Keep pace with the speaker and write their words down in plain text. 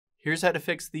Here's how to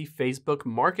fix the Facebook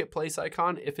Marketplace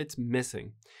icon if it's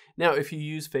missing. Now, if you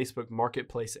use Facebook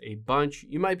Marketplace a bunch,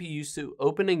 you might be used to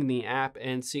opening the app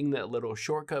and seeing that little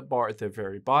shortcut bar at the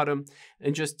very bottom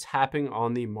and just tapping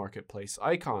on the Marketplace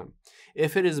icon.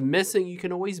 If it is missing, you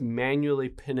can always manually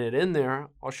pin it in there.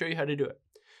 I'll show you how to do it.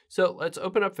 So let's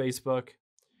open up Facebook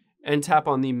and tap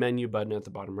on the menu button at the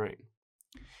bottom right.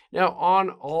 Now on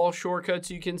all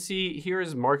shortcuts, you can see here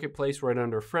is Marketplace right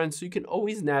under Friends, so you can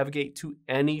always navigate to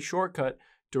any shortcut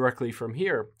directly from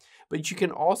here. But you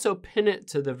can also pin it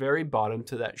to the very bottom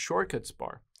to that shortcuts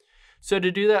bar. So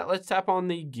to do that, let's tap on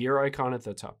the gear icon at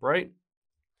the top right.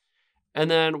 And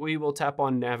then we will tap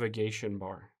on navigation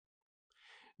bar.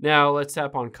 Now let's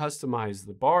tap on customize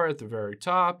the bar at the very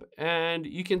top, and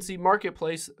you can see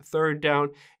Marketplace third down.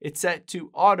 It's set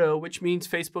to auto, which means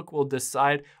Facebook will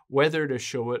decide whether to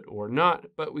show it or not,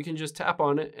 but we can just tap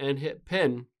on it and hit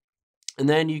pin. And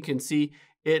then you can see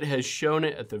it has shown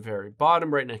it at the very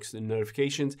bottom right next to the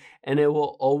notifications, and it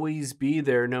will always be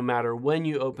there no matter when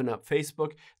you open up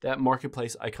Facebook. That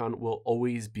Marketplace icon will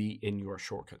always be in your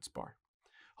shortcuts bar.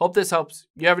 Hope this helps.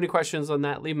 If you have any questions on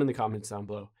that, leave them in the comments down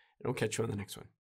below. And I'll catch you on the next one.